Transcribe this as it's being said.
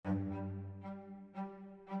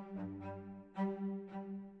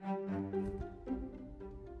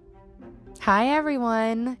Hi,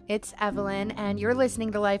 everyone. It's Evelyn, and you're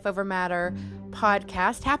listening to Life Over Matter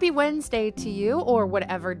podcast. Happy Wednesday to you, or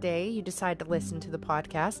whatever day you decide to listen to the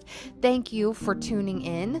podcast. Thank you for tuning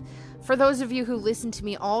in. For those of you who listen to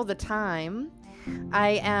me all the time,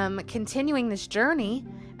 I am continuing this journey.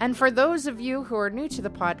 And for those of you who are new to the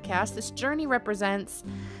podcast, this journey represents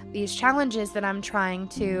these challenges that I'm trying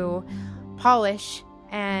to polish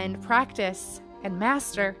and practice and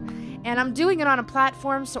master, and I'm doing it on a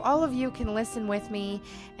platform so all of you can listen with me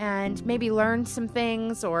and maybe learn some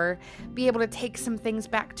things, or be able to take some things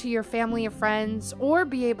back to your family or friends, or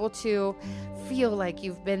be able to feel like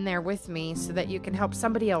you've been there with me so that you can help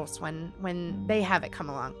somebody else when they have it come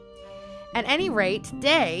along. At any rate,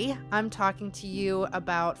 today I'm talking to you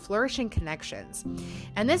about flourishing connections,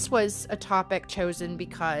 and this was a topic chosen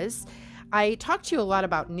because I talk to you a lot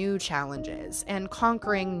about new challenges and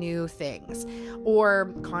conquering new things,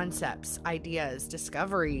 or concepts, ideas,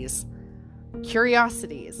 discoveries,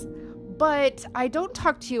 curiosities. But I don't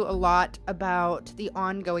talk to you a lot about the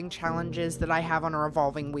ongoing challenges that I have on a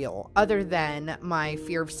revolving wheel, other than my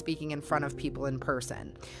fear of speaking in front of people in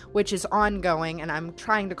person, which is ongoing, and I'm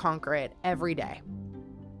trying to conquer it every day.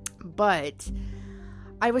 But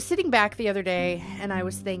I was sitting back the other day and I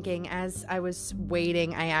was thinking, as I was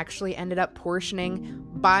waiting, I actually ended up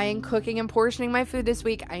buying, cooking, and portioning my food this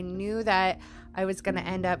week. I knew that I was going to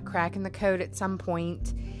end up cracking the code at some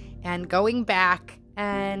point and going back,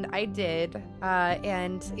 and I did.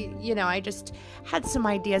 I just had some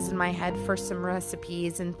ideas in my head for some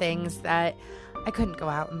recipes and things that I couldn't go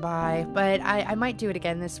out and buy, but I might do it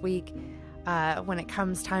again this week. When it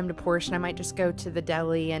comes time to portion, I might just go to the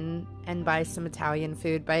deli and buy some Italian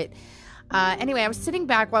food. But anyway, I was sitting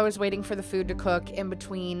back while I was waiting for the food to cook in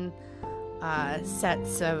between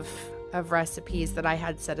sets of recipes that I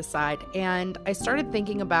had set aside. And I started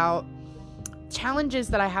thinking about challenges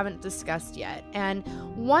that I haven't discussed yet. And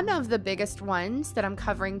one of the biggest ones that I'm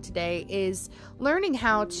covering today is learning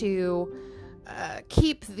how to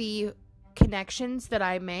keep the connections that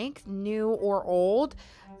I make, new or old,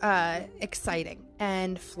 exciting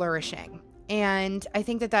and flourishing. And I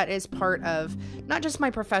think that is part of not just my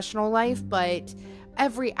professional life, but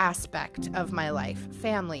every aspect of my life: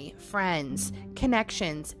 family, friends,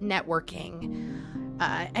 connections, networking,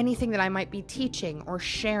 anything that I might be teaching or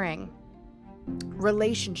sharing,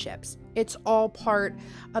 relationships. It's all part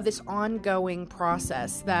of this ongoing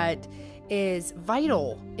process that is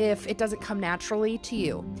vital if it doesn't come naturally to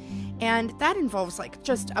you. And that involves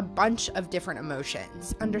just a bunch of different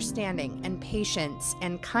emotions: understanding and patience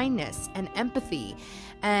and kindness and empathy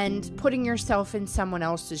and putting yourself in someone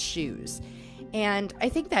else's shoes. And I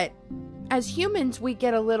think that as humans, we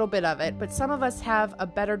get a little bit of it, but some of us have a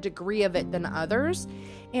better degree of it than others.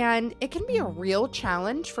 And it can be a real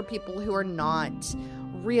challenge for people who are not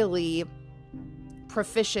really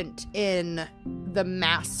proficient in the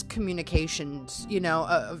mass communications,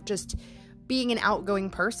 of just being an outgoing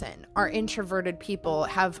person. Our introverted people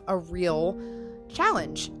have a real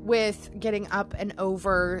challenge with getting up and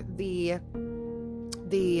over the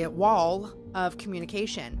wall of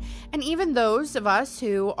communication. And even those of us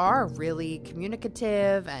who are really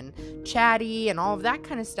communicative and chatty and all of that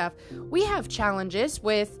kind of stuff, we have challenges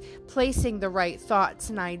with placing the right thoughts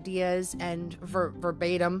and ideas and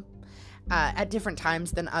verbatim at different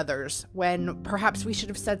times than others, when perhaps we should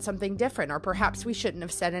have said something different, or perhaps we shouldn't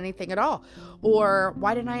have said anything at all. Or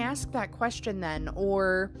why didn't I ask that question then?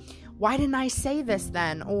 Or why didn't I say this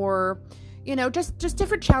then? Or, just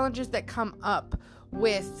different challenges that come up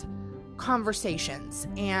with conversations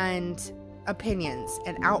and opinions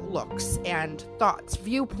and outlooks and thoughts,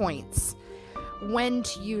 viewpoints, when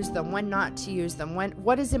to use them, when not to use them,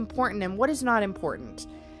 what is important and what is not important.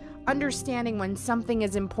 Understanding when something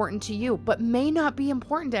is important to you but may not be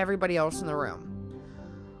important to everybody else in the room.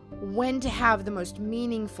 When to have the most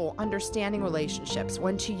meaningful, understanding relationships.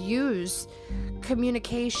 When to use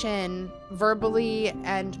communication, verbally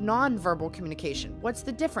and non-verbal communication. What's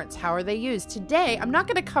the difference? How are they used? Today, I'm not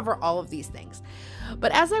going to cover all of these things.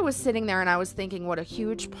 But as I was sitting there and I was thinking what a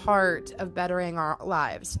huge part of bettering our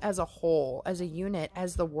lives as a whole, as a unit,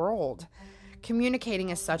 as the world, communicating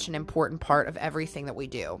is such an important part of everything that we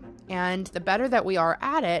do. And the better that we are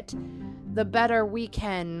at it, the better we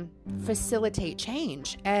can facilitate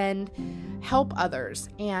change and help others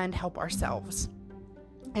and help ourselves.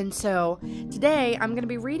 And so today I'm going to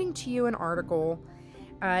be reading to you an article.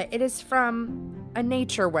 It is from a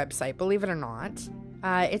nature website, believe it or not.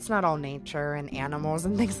 It's not all nature and animals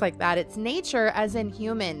and things like that. It's nature as in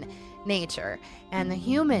human nature and the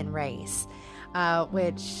human race.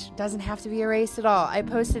 Which doesn't have to be a race at all. I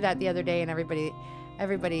posted that the other day and everybody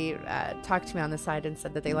everybody talked to me on the side and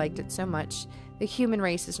said that they liked it so much. The human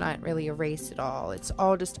race is not really a race at all. It's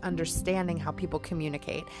all just understanding how people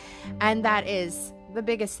communicate. And that is the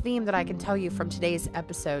biggest theme that I can tell you from today's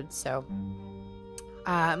episode. So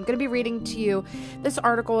I'm going to be reading to you this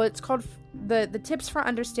article. It's called the Tips for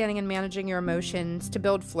Understanding and Managing Your Emotions to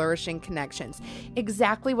Build Flourishing Connections.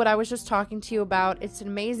 Exactly what I was just talking to you about. It's an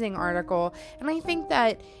amazing article. And I think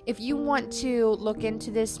that if you want to look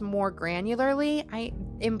into this more granularly, I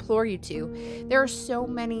implore you to. There are so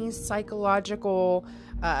many psychological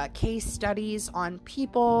case studies on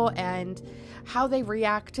people and how they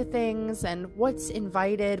react to things and what's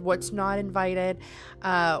invited, what's not invited,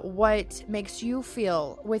 what makes you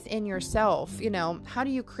feel within yourself. How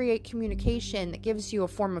do you create communication that gives you a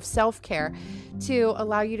form of self-care to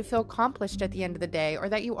allow you to feel accomplished at the end of the day, or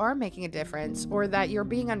that you are making a difference, or that you're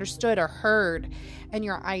being understood or heard and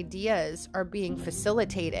your ideas are being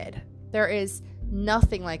facilitated. There is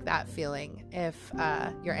nothing like that feeling if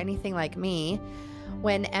you're anything like me.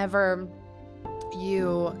 Whenever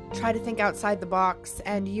you try to think outside the box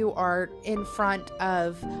and you are in front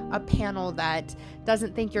of a panel that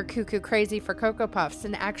doesn't think you're cuckoo crazy for Cocoa Puffs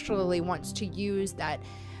and actually wants to use that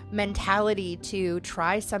mentality to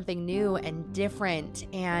try something new and different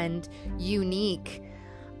and unique,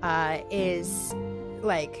 is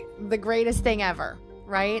like the greatest thing ever,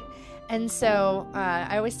 right? And so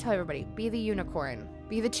I always tell everybody, be the unicorn,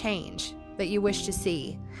 be the change that you wish to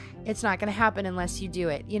see. It's not going to happen unless you do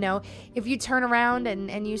it. If you turn around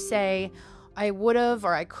and you say, I would have,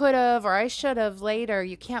 or I could have, or I should have later,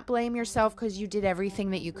 you can't blame yourself because you did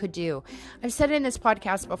everything that you could do. I've said it in this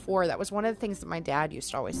podcast before. That was one of the things that my dad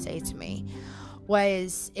used to always say to me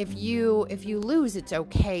was, if you lose, it's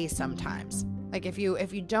okay sometimes. Like if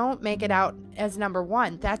you don't make it out as number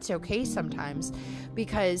one, that's okay sometimes,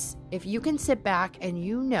 because if you can sit back and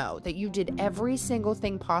you know that you did every single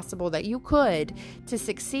thing possible that you could to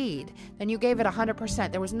succeed, then you gave it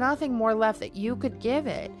 100%. There was nothing more left that you could give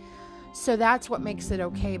it. So that's what makes it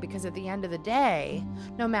okay, because at the end of the day,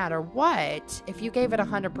 no matter what, if you gave it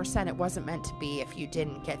 100%, it wasn't meant to be if you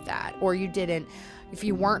didn't get that, or if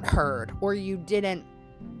you weren't heard, or you didn't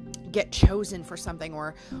get chosen for something,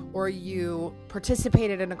 or you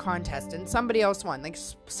participated in a contest and somebody else won, like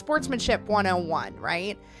sportsmanship 101,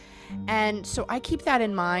 right? And so I keep that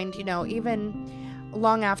in mind, even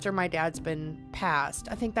long after my dad's been passed.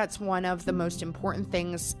 I think that's one of the most important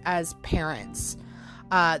things as parents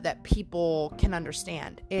that people can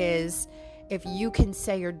understand is, if you can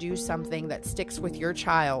say or do something that sticks with your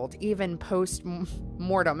child, even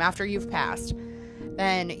post-mortem, after you've passed,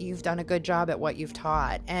 then you've done a good job at what you've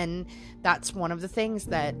taught. And that's one of the things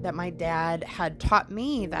that my dad had taught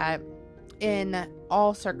me, that in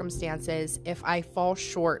all circumstances, if I fall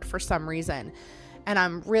short for some reason, and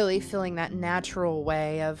I'm really feeling that natural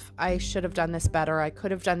way of, I should have done this better, I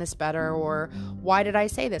could have done this better, or why did I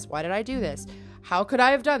say this? Why did I do this? How could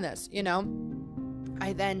I have done this?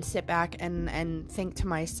 I then sit back and think to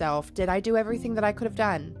myself, did I do everything that I could have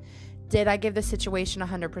done? Did I give the situation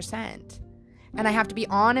 100%? And I have to be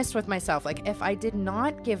honest with myself. Like, if I did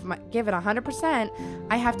not give it 100%,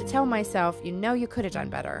 I have to tell myself, you could have done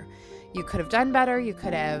better. You could have done better. You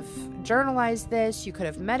could have journalized this. You could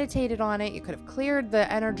have meditated on it. You could have cleared the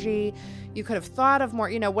energy. You could have thought of more,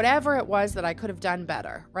 whatever it was that I could have done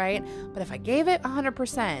better, right? But if I gave it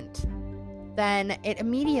 100%, then it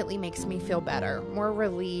immediately makes me feel better, more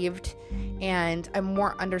relieved, and I'm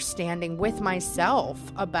more understanding with myself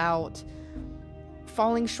about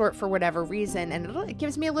falling short for whatever reason, and it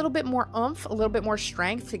gives me a little bit more oomph, a little bit more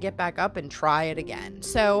strength to get back up and try it again.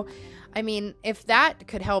 So, if that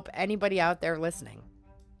could help anybody out there listening,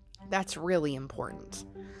 that's really important.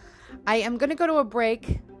 I am going to go to a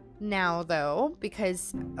break now, though,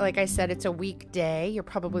 because, like I said, it's a weekday. You're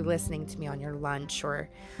probably listening to me on your lunch or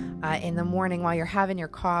in the morning while you're having your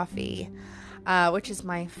coffee, which is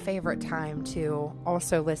my favorite time to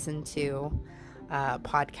also listen to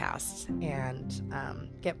podcasts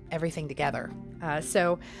and get everything together.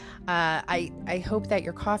 So I hope that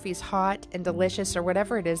your coffee is hot and delicious, or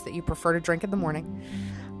whatever it is that you prefer to drink in the morning.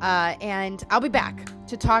 And I'll be back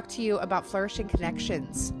to talk to you about flourishing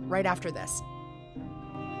connections right after this.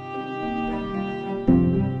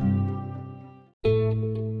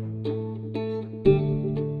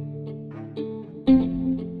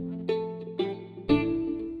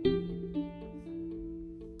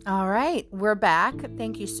 All right, we're back.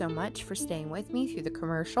 Thank you so much for staying with me through the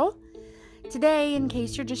commercial. Today, in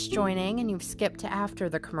case you're just joining and you've skipped to after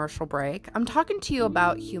the commercial break, I'm talking to you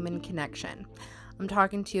about human connection. I'm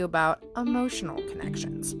talking to you about emotional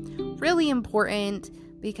connections. Really important,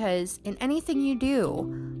 because in anything you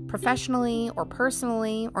do, professionally or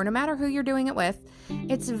personally, or no matter who you're doing it with,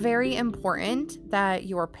 it's very important that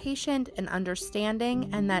you are patient and understanding,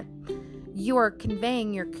 and that you are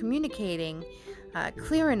conveying, you're communicating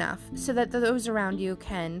clear enough so that those around you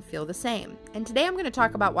can feel the same. And today I'm going to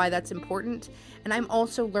talk about why that's important, and I'm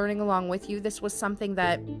also learning along with you. This was something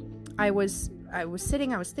that I was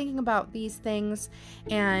thinking about these things,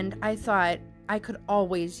 and I thought I could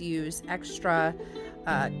always use extra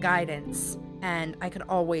guidance, and I could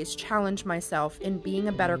always challenge myself in being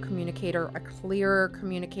a better communicator, a clearer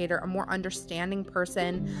communicator, a more understanding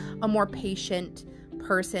person, a more patient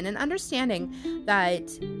person, and understanding that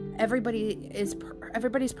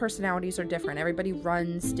everybody's personalities are different. Everybody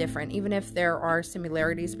runs different. Even if there are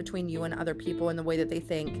similarities between you and other people in the way that they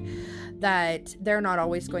think, that they're not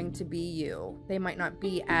always going to be you. They might not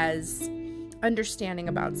be as understanding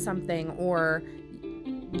about something, or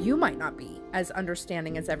you might not be as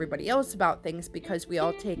understanding as everybody else about things, because we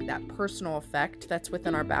all take that personal effect that's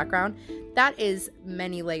within our background. That is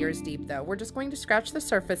many layers deep, though. We're just going to scratch the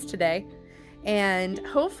surface today, and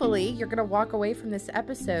hopefully you're going to walk away from this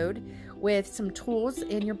episode with some tools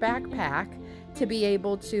in your backpack to be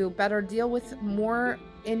able to better deal with more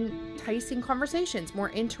enticing conversations, more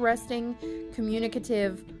interesting,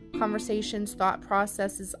 communicative conversations, thought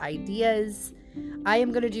processes, ideas. I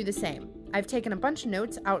am going to do the same. I've taken a bunch of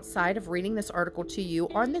notes outside of reading this article to you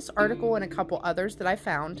on this article and a couple others that I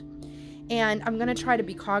found. And I'm going to try to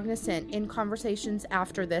be cognizant in conversations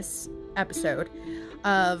after this episode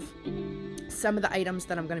of some of the items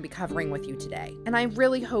that I'm going to be covering with you today. And I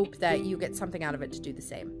really hope that you get something out of it to do the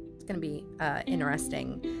same. It's going to be an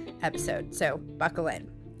interesting episode, so buckle in.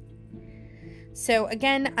 So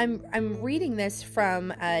again, I'm reading this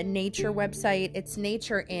from a Nature website. It's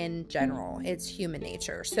Nature in general. It's human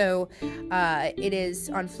nature. So it is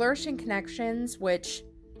on Flourishing Connections, which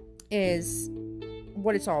is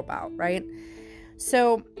what it's all about, right?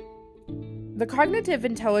 So the cognitive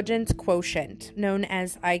intelligence quotient, known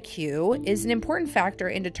as IQ, is an important factor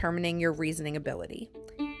in determining your reasoning ability.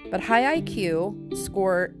 But the high IQ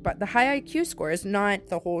score is not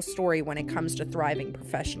the whole story when it comes to thriving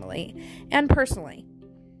professionally and personally.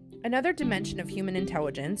 Another dimension of human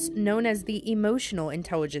intelligence, known as the emotional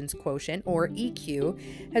intelligence quotient, or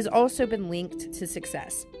EQ, has also been linked to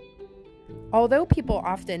success. Although people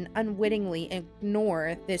often unwittingly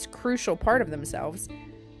ignore this crucial part of themselves,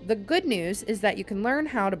 the good news is that you can learn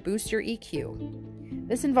how to boost your EQ.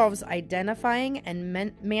 This involves identifying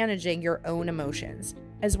and managing your own emotions,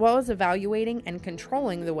 as well as evaluating and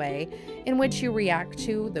controlling the way in which you react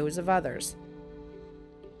to those of others.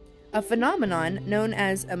 A phenomenon known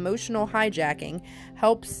as emotional hijacking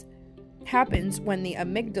happens when the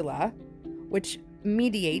amygdala, which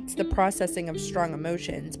mediates the processing of strong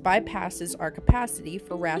emotions, bypasses our capacity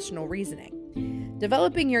for rational reasoning.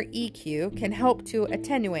 Developing your EQ can help to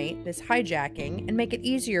attenuate this hijacking and make it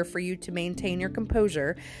easier for you to maintain your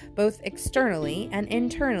composure both externally and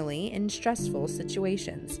internally in stressful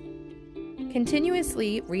situations.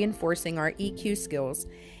 Continuously reinforcing our EQ skills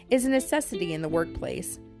is a necessity in the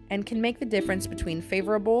workplace and can make the difference between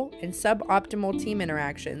favorable and suboptimal team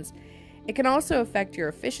interactions. It can also affect your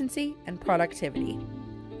efficiency and productivity.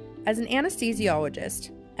 As an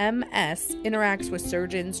anesthesiologist, MS interacts with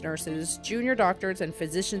surgeons, nurses, junior doctors, and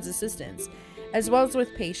physician's assistants, as well as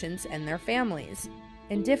with patients and their families,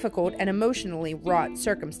 in difficult and emotionally wrought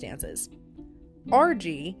circumstances.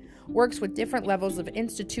 RG works with different levels of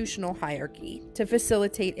institutional hierarchy to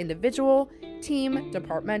facilitate individual, team,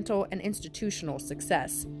 departmental, and institutional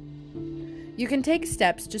success. You can take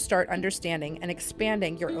steps to start understanding and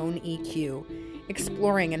expanding your own EQ.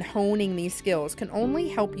 Exploring and honing these skills can only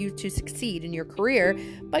help you to succeed in your career,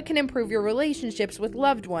 but can improve your relationships with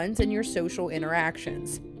loved ones and your social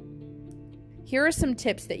interactions. Here are some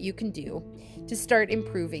tips that you can do to start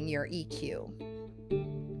improving your EQ.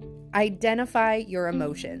 Identify your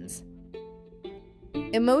emotions.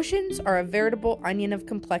 Emotions are a veritable onion of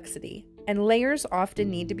complexity, and layers often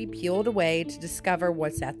need to be peeled away to discover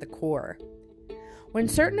what's at the core. When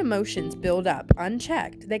certain emotions build up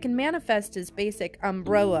unchecked, they can manifest as basic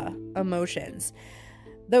umbrella emotions,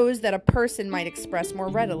 those that a person might express more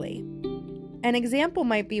readily. An example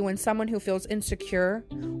might be when someone who feels insecure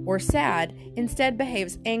or sad instead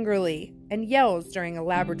behaves angrily and yells during a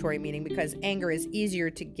laboratory meeting because anger is easier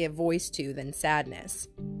to give voice to than sadness.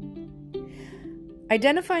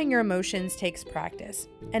 Identifying your emotions takes practice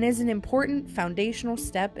and is an important foundational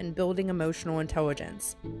step in building emotional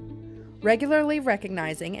intelligence. Regularly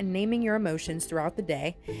recognizing and naming your emotions throughout the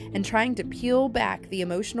day and trying to peel back the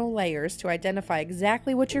emotional layers to identify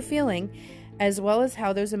exactly what you're feeling as well as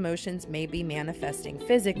how those emotions may be manifesting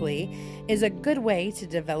physically, is a good way to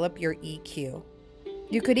develop your EQ.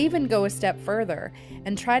 You could even go a step further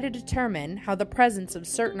and try to determine how the presence of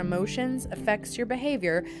certain emotions affects your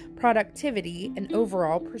behavior, productivity, and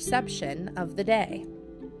overall perception of the day.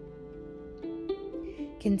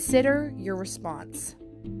 Consider your response.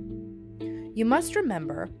 You must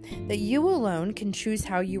remember that you alone can choose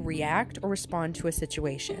how you react or respond to a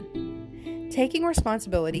situation. Taking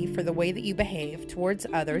responsibility for the way that you behave towards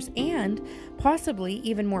others and, possibly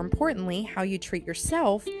even more importantly, how you treat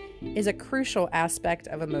yourself is a crucial aspect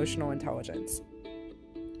of emotional intelligence.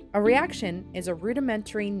 A reaction is a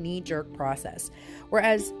rudimentary knee-jerk process,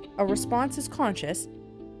 whereas a response is conscious,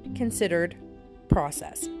 considered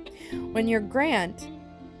process. When your grant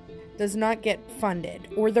does not get funded,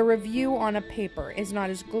 or the review on a paper is not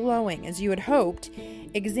as glowing as you had hoped,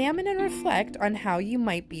 examine and reflect on how you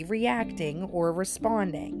might be reacting or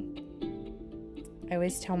responding. I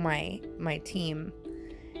always tell my team,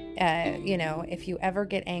 if you ever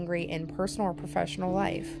get angry in personal or professional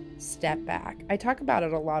life, step back. I talk about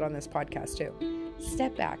it a lot on this podcast too.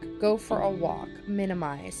 Step back, go for a walk,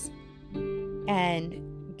 minimize, and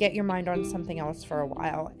get your mind on something else for a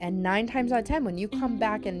while. And 9 times out of 10, when you come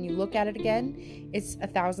back and you look at it again, it's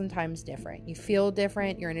 1,000 times different. You feel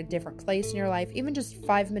different. You're in a different place in your life. Even just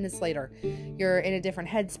 5 minutes later, you're in a different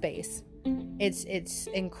headspace. It's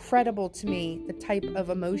incredible to me the type of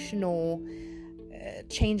emotional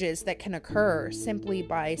changes that can occur simply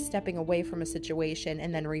by stepping away from a situation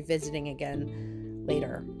and then revisiting again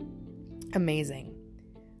later. Amazing.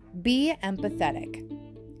 Be empathetic.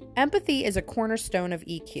 Empathy is a cornerstone of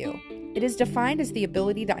EQ. It is defined as the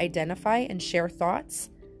ability to identify and share thoughts,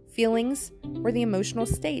 feelings, or the emotional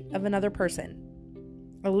state of another person.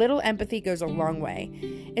 A little empathy goes a long way.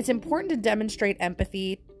 It's important to demonstrate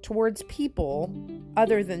empathy towards people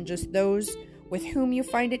other than just those with whom you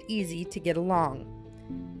find it easy to get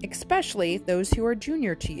along, especially those who are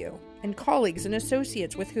junior to you, and colleagues and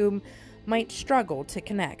associates with whom might struggle to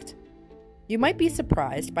connect. You might be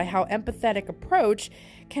surprised by how empathetic approach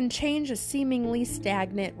can change a seemingly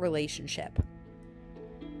stagnant relationship.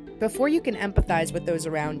 Before you can empathize with those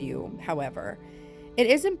around you, however, it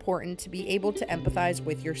is important to be able to empathize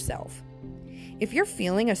with yourself. If you're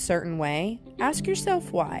feeling a certain way, ask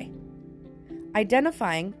yourself why.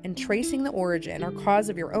 Identifying and tracing the origin or cause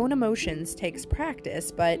of your own emotions takes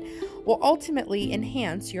practice, but will ultimately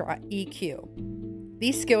enhance your EQ.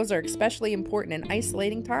 These skills are especially important in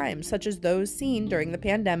isolating times, such as those seen during the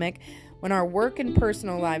pandemic, when our work and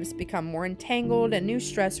personal lives become more entangled and new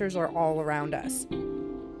stressors are all around us.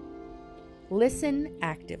 Listen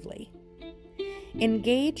actively.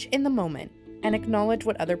 Engage in the moment and acknowledge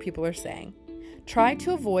what other people are saying. Try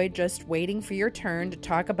to avoid just waiting for your turn to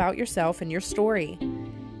talk about yourself and your story.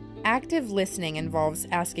 Active listening involves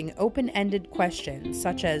asking open-ended questions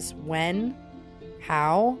such as when,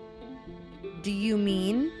 how, do you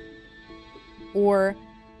mean? Or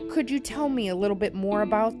could you tell me a little bit more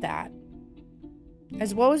about that?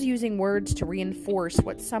 As well as using words to reinforce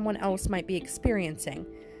what someone else might be experiencing.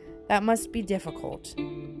 That must be difficult.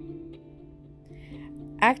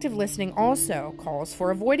 Active listening also calls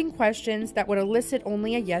for avoiding questions that would elicit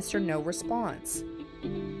only a yes or no response.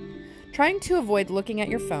 Trying to avoid looking at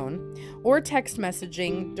your phone or text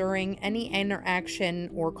messaging during any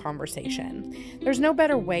interaction or conversation. There's no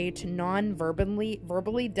better way to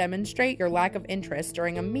verbally demonstrate your lack of interest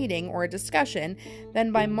during a meeting or a discussion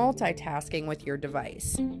than by multitasking with your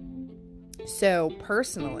device. So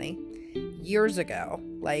personally, years ago,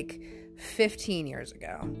 like 15 years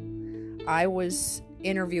ago, I was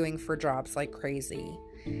interviewing for jobs like crazy,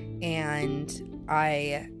 and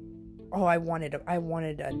I wanted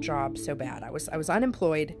a job so bad. I was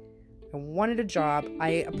unemployed. I wanted a job. I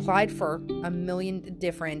applied for 1,000,000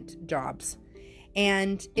 different jobs,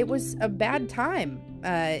 and it was a bad time.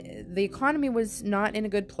 The economy was not in a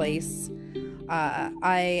good place.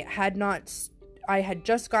 I had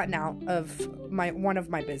just gotten out of one of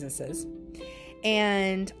my businesses,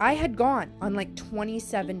 and I had gone on like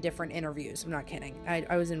 27 different interviews. I'm not kidding.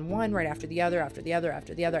 I was in one right after the other.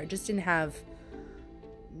 I just didn't have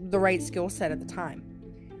the right skill set at the time.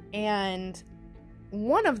 And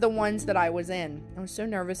one of the ones that I was in, I was so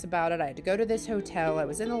nervous about it. I had to go to this hotel. I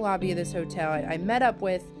was in the lobby of this hotel. I met up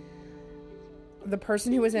with the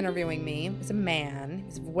person who was interviewing me. He was a man.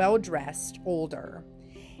 He's well-dressed, older.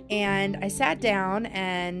 And I sat down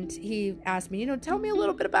and he asked me, tell me a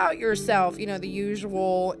little bit about yourself, the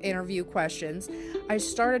usual interview questions. I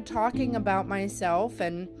started talking about myself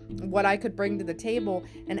and what I could bring to the table.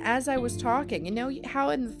 And as I was talking, how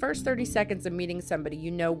in the first 30 seconds of meeting somebody,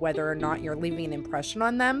 whether or not you're leaving an impression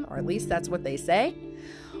on them, or at least that's what they say.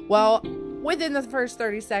 Well, within the first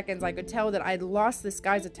 30 seconds, I could tell that I'd lost this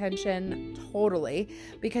guy's attention totally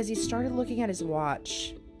because he started looking at his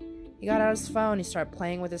watch. He got out his phone. He started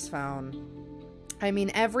playing with his phone. I mean,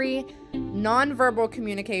 every nonverbal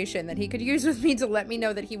communication that he could use with me to let me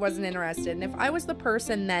know that he wasn't interested. And if I was the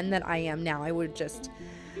person then that I am now, I would have just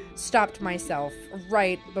stopped myself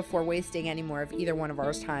right before wasting any more of either one of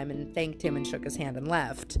ours time and thanked him and shook his hand and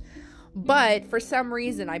left. But for some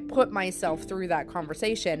reason, I put myself through that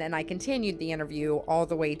conversation and I continued the interview all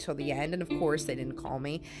the way till the end. And of course, they didn't call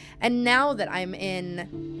me. And now that I'm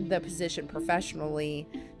in the position professionally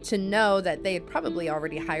to know that they had probably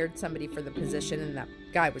already hired somebody for the position and that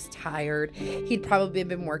guy was tired. He'd probably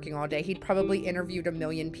been working all day. He'd probably interviewed 1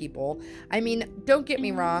 million people. I mean, don't get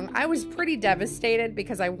me wrong. I was pretty devastated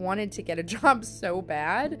because I wanted to get a job so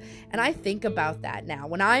bad. And I think about that now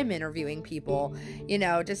when I'm interviewing people,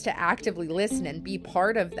 just to actively listen and be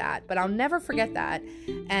part of that. But I'll never forget that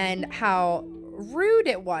and how rude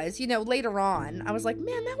it was. Later on, I was like,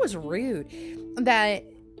 man, that was rude. That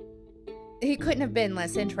he couldn't have been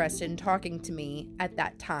less interested in talking to me at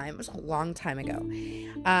that time. It was a long time ago.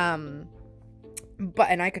 And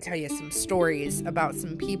I could tell you some stories about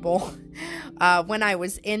some people when I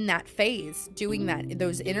was in that phase doing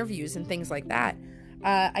those interviews and things like that.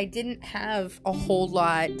 I didn't have a whole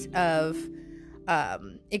lot of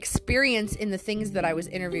experience in the things that I was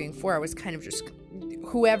interviewing for. I was kind of just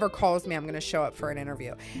whoever calls me, I'm going to show up for an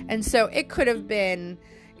interview. And so it could have been,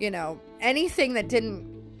 anything that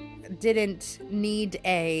didn't need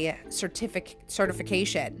a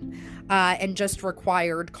certification and just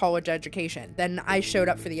required college education. Then I showed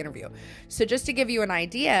up for the interview. So just to give you an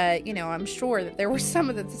idea, I'm sure that there were some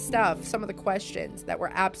of the questions that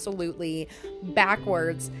were absolutely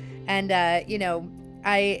backwards. And,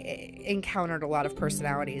 I encountered a lot of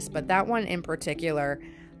personalities, but that one in particular,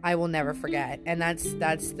 I will never forget. And that's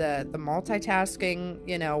the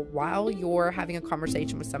multitasking, while you're having a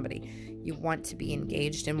conversation with somebody, you want to be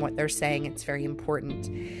engaged in what they're saying. It's very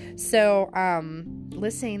important. So,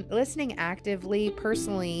 listening actively,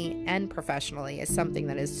 personally and professionally is something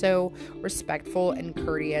that is so respectful and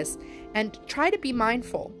courteous, and try to be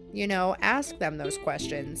mindful, ask them those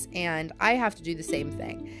questions. And I have to do the same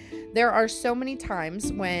thing. There are so many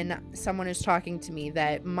times when someone is talking to me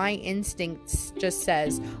that my instincts just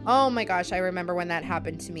says, oh my gosh, I remember when that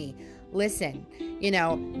happened to me. Listen,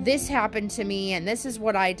 this happened to me and this is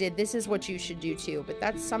what I did. This is what you should do too. But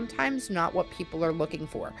that's sometimes not what people are looking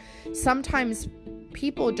for. Sometimes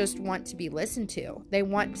people just want to be listened to. They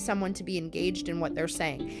want someone to be engaged in what they're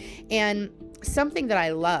saying. And something that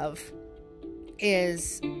I love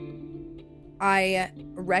is I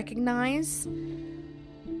recognize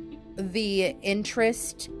the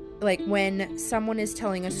interest, like when someone is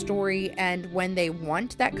telling a story and when they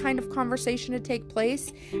want that kind of conversation to take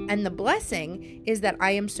place. And the blessing is that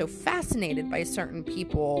I am so fascinated by certain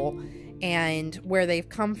people and where they've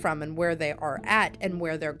come from and where they are at and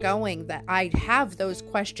where they're going that I have those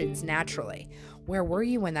questions naturally. Where were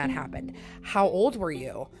you when that happened? How old were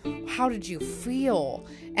you? How did you feel?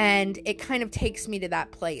 And it kind of takes me to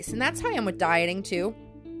that place. And that's how I am with dieting too.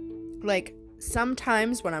 Like,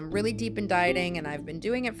 sometimes when I'm really deep in dieting and I've been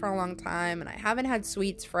doing it for a long time and I haven't had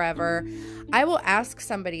sweets forever, I will ask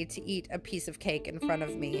somebody to eat a piece of cake in front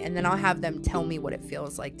of me, and then I'll have them tell me what it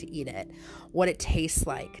feels like to eat it, what it tastes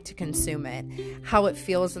like to consume it, how it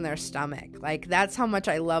feels in their stomach. Like, that's how much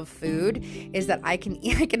I love food, is that I can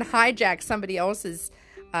hijack somebody else's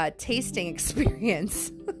tasting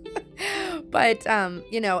experience. But,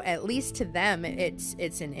 at least to them,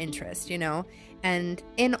 it's an interest, And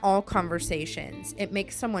in all conversations, it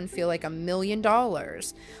makes someone feel like $1 million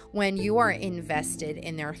when you are invested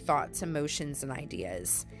in their thoughts, emotions, and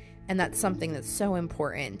ideas. And that's something that's so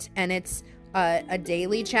important. And it's a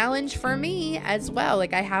daily challenge for me as well.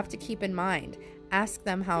 Like, I have to keep in mind, ask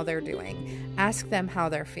them how they're doing. Ask them how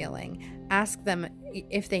they're feeling. Ask them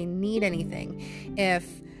if they need anything.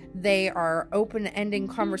 If they are open-ending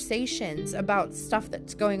conversations about stuff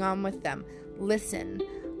that's going on with them. Listen,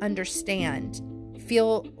 understand,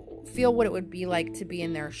 feel what it would be like to be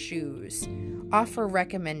in their shoes. Offer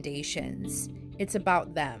recommendations. It's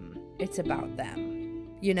about them. It's about them.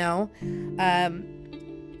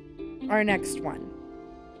 Our next one.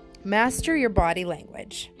 Master your body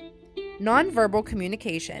language. Nonverbal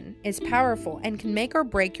communication is powerful and can make or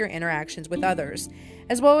break your interactions with others,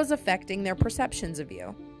 as well as affecting their perceptions of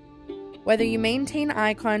you. Whether you maintain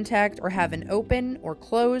eye contact or have an open or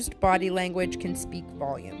closed body language can speak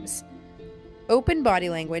volumes. Open body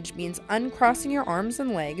language means uncrossing your arms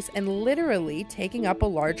and legs and literally taking up a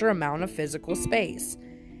larger amount of physical space.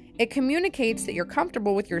 It communicates that you're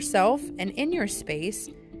comfortable with yourself and in your space,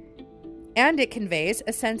 and it conveys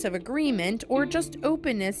a sense of agreement or just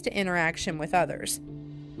openness to interaction with others.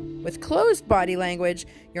 With closed body language,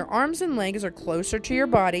 your arms and legs are closer to your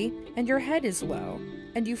body and your head is low,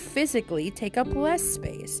 and you physically take up less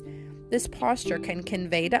space. This posture can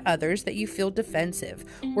convey to others that you feel defensive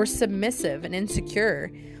or submissive and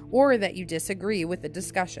insecure, or that you disagree with the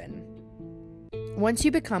discussion. Once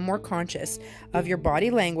you become more conscious of your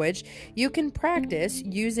body language, you can practice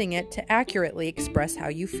using it to accurately express how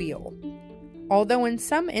you feel. Although in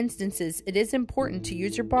some instances it is important to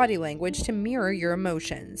use your body language to mirror your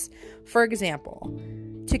emotions. For example,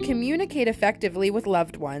 to communicate effectively with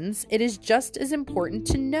loved ones, it is just as important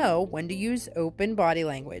to know when to use open body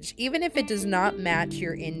language, even if it does not match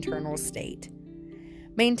your internal state.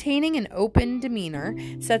 Maintaining an open demeanor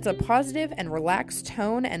sets a positive and relaxed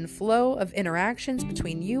tone and flow of interactions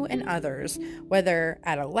between you and others, whether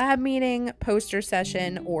at a lab meeting, poster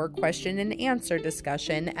session, or question and answer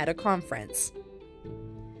discussion at a conference.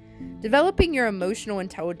 Developing your emotional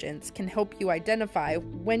intelligence can help you identify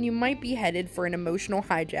when you might be headed for an emotional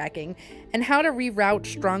hijacking and how to reroute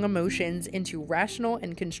strong emotions into rational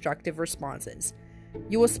and constructive responses.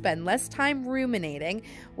 You will spend less time ruminating,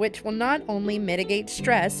 which will not only mitigate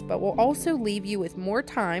stress, but will also leave you with more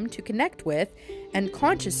time to connect with and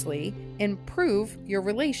consciously improve your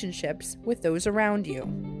relationships with those around you.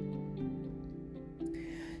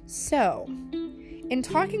 So, in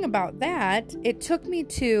talking about that, it took me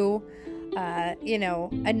to,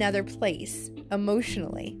 another place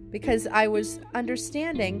emotionally, because I was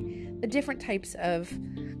understanding the different types of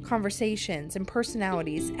conversations and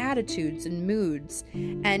personalities, attitudes and moods.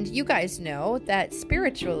 And you guys know that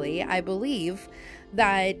spiritually, I believe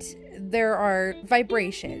that there are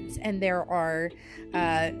vibrations and there are,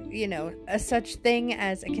 a such thing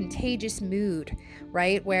as a contagious mood,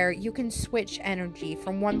 right? Where you can switch energy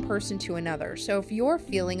from one person to another. So if you're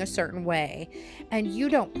feeling a certain way and you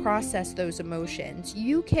don't process those emotions,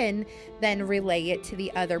 you can then relay it to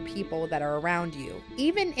the other people that are around you.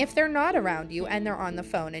 Even if they're not around you and they're on the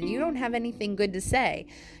phone and you don't have anything good to say,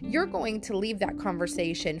 you're going to leave that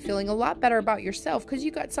conversation feeling a lot better about yourself because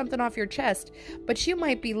you got something off your chest, but you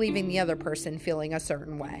might be leaving the other person feeling a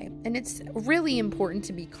certain way. And it's really important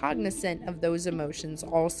to be cognizant of those emotions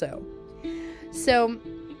also. So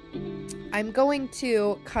I'm going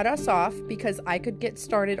to cut us off because I could get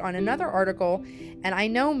started on another article, and I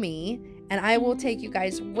know me, and I will take you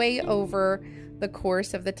guys way over the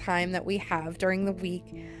course of the time that we have during the week.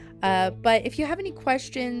 But if you have any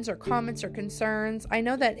questions or comments or concerns, I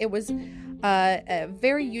know that it was a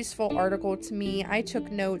very useful article to me. I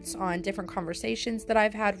took notes on different conversations that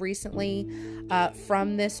I've had recently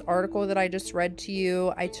from this article that I just read to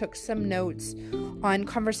you. I took some notes on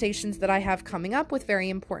conversations that I have coming up with very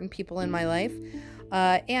important people in my life,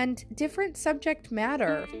 and different subject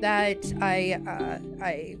matter that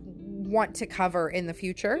I want to cover in the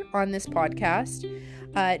future on this podcast.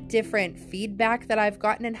 Different feedback that I've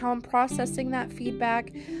gotten and how I'm processing that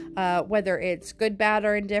feedback, whether it's good, bad,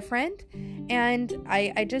 or indifferent. And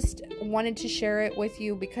I just wanted to share it with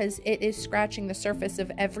you because it is scratching the surface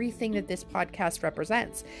of everything that this podcast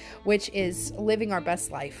represents, which is living our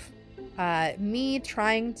best life. Me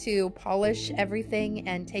trying to polish everything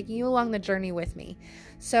and taking you along the journey with me.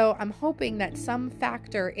 So I'm hoping that some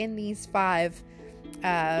factor in these 5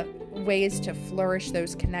 ways to flourish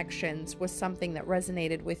those connections was something that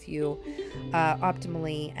resonated with you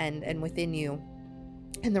optimally and within you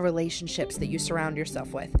and the relationships that you surround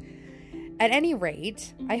yourself with. At any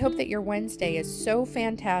rate, I hope that your Wednesday is so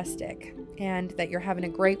fantastic and that you're having a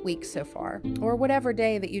great week so far, or whatever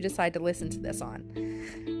day that you decide to listen to this on.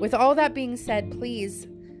 With all that being said, please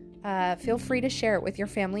feel free to share it with your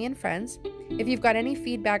family and friends. If you've got any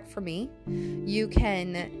feedback for me, you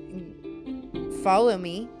can follow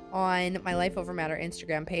me on my Life Over Matter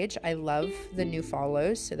Instagram page. I love the new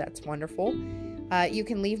follows, so that's wonderful. You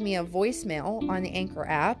can leave me a voicemail on the Anchor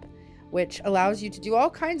app, which allows you to do all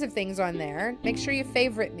kinds of things on there. Make sure you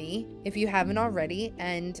favorite me if you haven't already,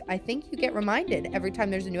 and I think you get reminded every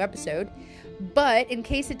time there's a new episode. But in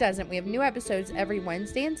case it doesn't, we have new episodes every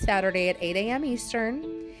Wednesday and Saturday at 8 a.m.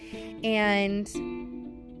 Eastern, and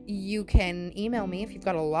you can email me if you've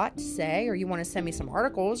got a lot to say or you want to send me some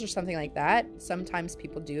articles or something like that. Sometimes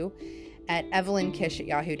people do, at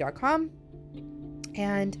evelynkish@yahoo.com.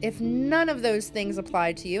 And if none of those things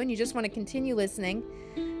apply to you and you just want to continue listening,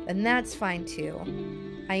 then that's fine too.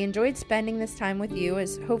 I enjoyed spending this time with you,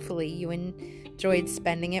 as hopefully you enjoyed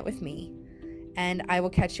spending it with me. And I will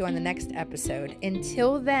catch you on the next episode.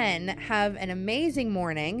 Until then, have an amazing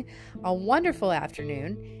morning, a wonderful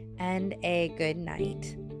afternoon, and a good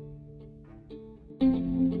night.